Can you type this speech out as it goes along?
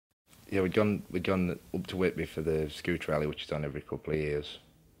Yeah, we'd gone up to Whitby for the scooter rally, which is on every couple of years.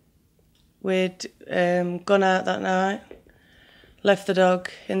 We'd gone out that night, left the dog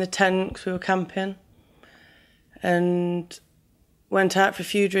in the tent 'cause we were camping, and went out for a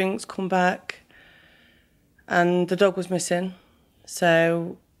few drinks, come back, and the dog was missing.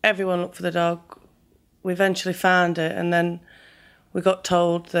 So everyone looked for the dog. We eventually found it, and then we got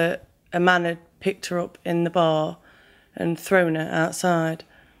told that a man had picked her up in the bar and thrown her outside.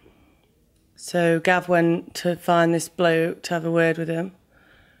 So Gav went to find this bloke to have a word with him,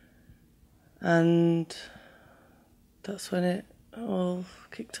 and that's when it all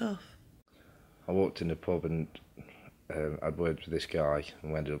kicked off. I walked in the pub and I'd words with this guy,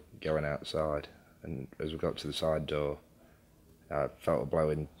 and we ended up going outside. And as we got to the side door, I felt a blow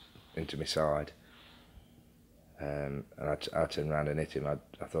into my side, and I turned around and hit him.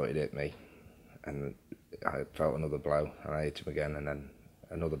 I thought he'd hit me, and I felt another blow, and I hit him again, and then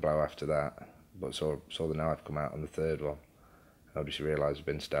another blow after that. But saw the knife come out on the third one. I just realised I'd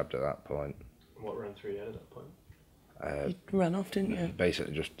been stabbed at that point. What ran through your head at that point? You ran off, didn't you?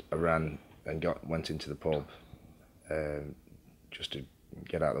 Basically, I ran and went into the pub, just to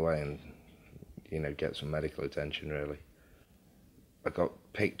get out of the way and get some medical attention. Really, I got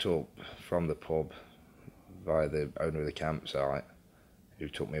picked up from the pub by the owner of the campsite, who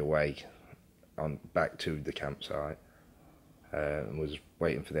took me away back to the campsite, and was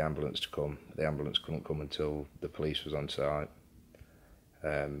waiting for the ambulance to come. The ambulance couldn't come until the police was on site.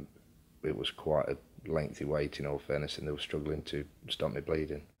 It was quite a lengthy wait, in all fairness, and they were struggling to stop me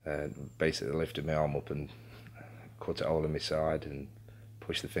bleeding. Basically, they lifted my arm up and cut a hole in my side and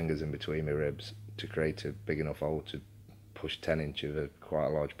pushed the fingers in between my ribs to create a big enough hole to push 10 inches of quite a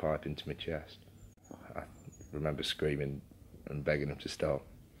large pipe into my chest. I remember screaming and begging them to stop.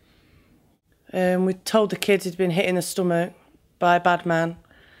 We told the kids he'd been hit in the stomach by a bad man,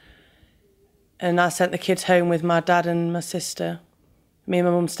 and I sent the kids home with my dad and my sister. Me and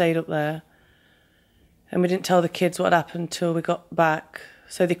my mum stayed up there, and we didn't tell the kids what happened until we got back,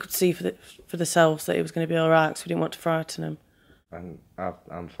 so they could see for themselves that it was going to be all right, because we didn't want to frighten them. And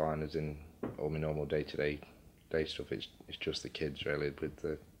I'm fine, as in all my normal day-to-day stuff. It's just the kids, really, with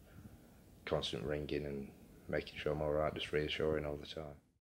the constant ringing and making sure I'm all right, just reassuring all the time.